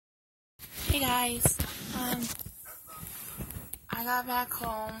Hey guys, I got back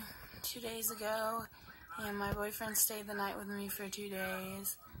home 2 days ago and my boyfriend stayed the night with me for 2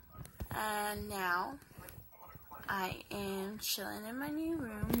 days, and now I am chilling in my new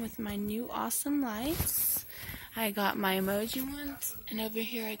room with my new awesome lights. I got my emoji ones, and over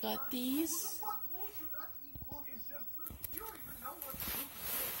here I got these.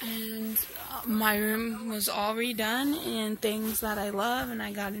 And my room was all redone and things that I love, and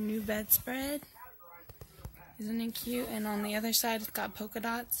I got a new bedspread. Isn't it cute? And on the other side it's got polka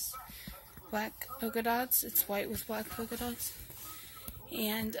dots, black polka dots. It's white with black polka dots.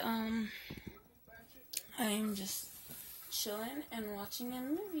 And I'm just chilling and watching a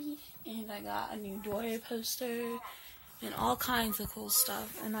movie. And I got a new Dory poster and all kinds of cool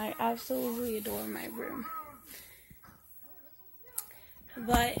stuff, and I absolutely adore my room.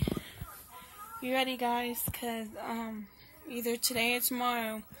 But be ready, guys, because either today or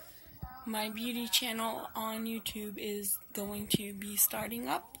tomorrow my beauty channel on YouTube is going to be starting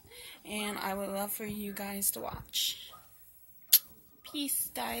up, and I would love for you guys to watch. Peace,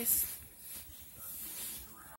 guys.